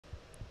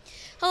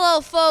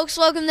Hello, folks.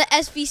 Welcome to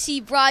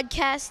SBC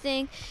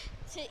Broadcasting.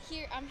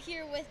 I'm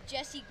here with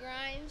Jesse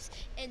Grimes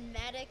and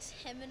Maddox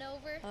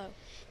Hemanover. Hello.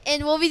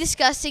 And we'll be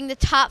discussing the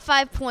top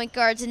 5 point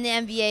guards in the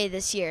NBA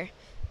this year.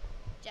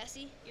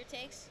 Jesse, your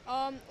takes?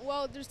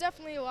 Well, there's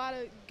definitely a lot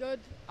of good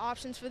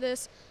options for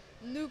this.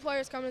 New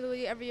players come to the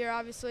league every year,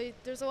 obviously.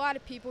 There's a lot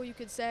of people you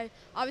could say.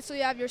 Obviously,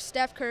 you have your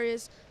Steph Curry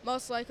is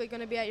most likely going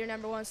to be at your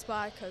 #1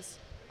 spot because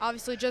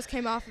obviously just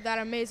came off of that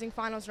amazing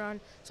finals run.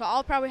 So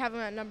I'll probably have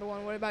him at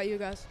 #1. What about you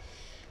guys?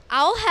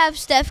 I'll have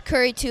Steph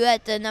Curry, too,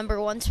 at the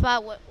 #1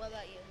 spot. What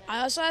about you, Matt? I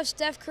also have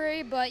Steph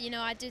Curry, but,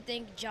 I do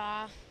think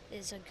Ja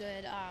is a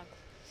good,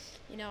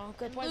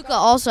 good point Luka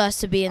guard. also has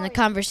to be in the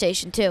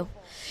conversation, too.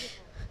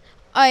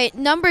 All right,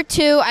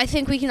 #2, I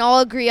think we can all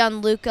agree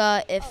on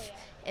Luka if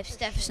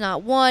Steph's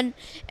not 1.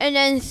 And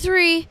then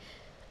 3,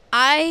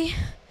 I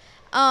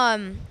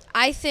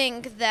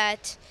think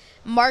that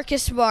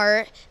Marcus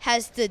Smart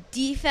has the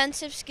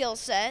defensive skill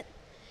set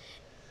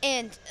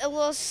and a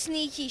little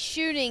sneaky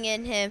shooting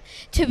in him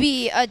to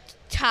be a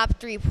top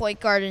 3 point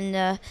guard in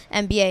the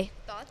NBA.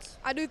 Thoughts?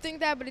 I do think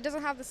that, but he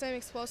doesn't have the same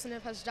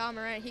explosiveness as Ja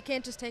Morant. He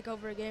can't just take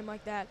over a game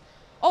like that.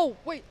 Oh,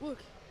 wait, look.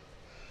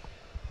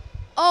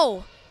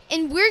 Oh,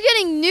 and we're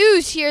getting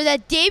news here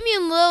that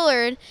Damian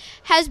Lillard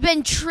has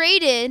been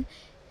traded.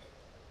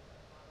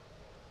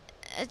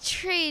 A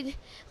trade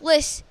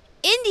lists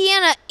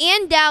Indiana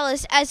and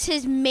Dallas as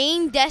his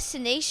main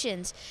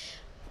destinations.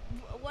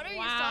 What are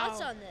your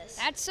thoughts on this?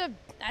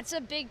 That's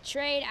a big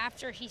trade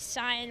after he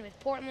signed with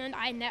Portland.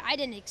 I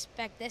didn't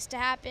expect this to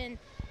happen.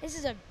 This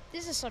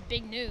is some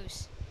big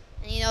news.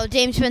 And,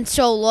 Dame's been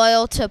so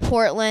loyal to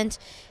Portland.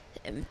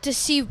 To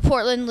see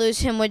Portland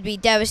lose him would be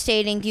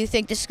devastating. Do you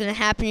think this is going to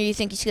happen, or do you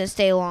think he's going to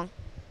stay long?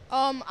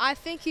 I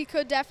think he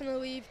could definitely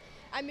leave.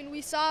 I mean,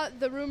 we saw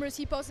the rumors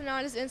he posted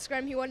on his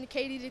Instagram. He wanted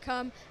KD to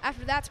come.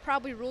 After that's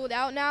probably ruled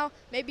out now.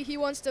 Maybe he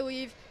wants to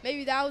leave.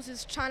 Maybe that was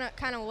his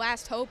kind of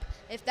last hope.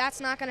 If that's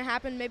not going to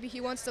happen, maybe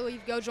he wants to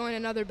leave, go join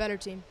another better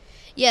team.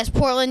 Yes,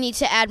 Portland needs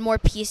to add more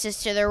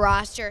pieces to their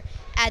roster,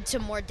 add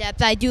some more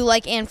depth. I do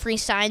like Anthony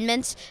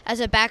Simons as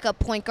a backup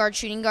point guard,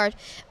 shooting guard.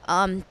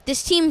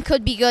 This team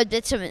could be good.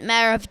 It's a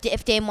matter of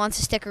if Dame wants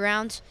to stick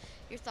around.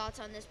 Your thoughts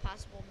on this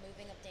possible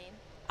moving of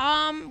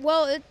Dame?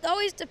 Well, it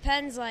always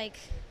depends,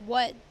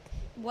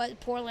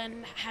 what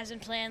Portland has in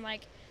plan.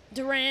 Like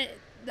Durant,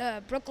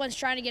 Brooklyn's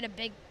trying to get a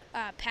big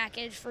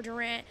package for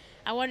Durant.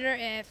 I wonder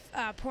if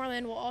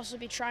Portland will also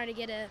be trying to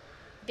get a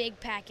big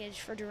package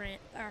for Durant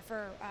or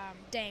for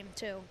Dame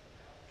too.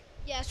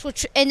 Yes,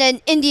 and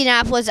then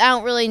Indianapolis, I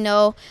don't really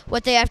know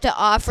what they have to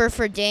offer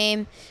for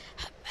Dame.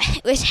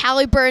 Is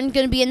Halliburton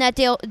going to be in that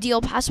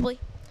deal possibly?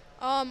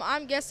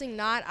 I'm guessing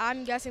not.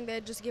 I'm guessing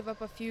they'd just give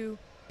up a few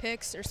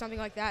picks or something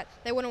like that.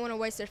 They wouldn't want to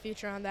waste their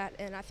future on that,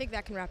 and I think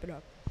that can wrap it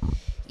up.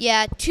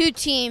 Yeah, 2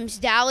 teams,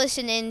 Dallas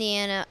and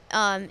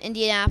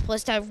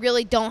Indianapolis, that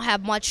really don't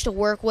have much to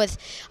work with.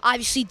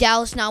 Obviously,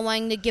 Dallas not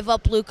wanting to give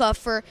up Luka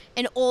for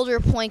an older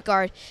point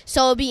guard.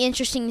 So it'll be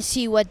interesting to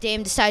see what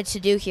Dame decides to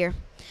do here.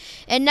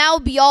 And that will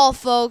be all,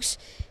 folks.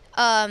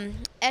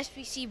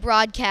 SBC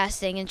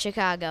Broadcasting in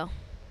Chicago.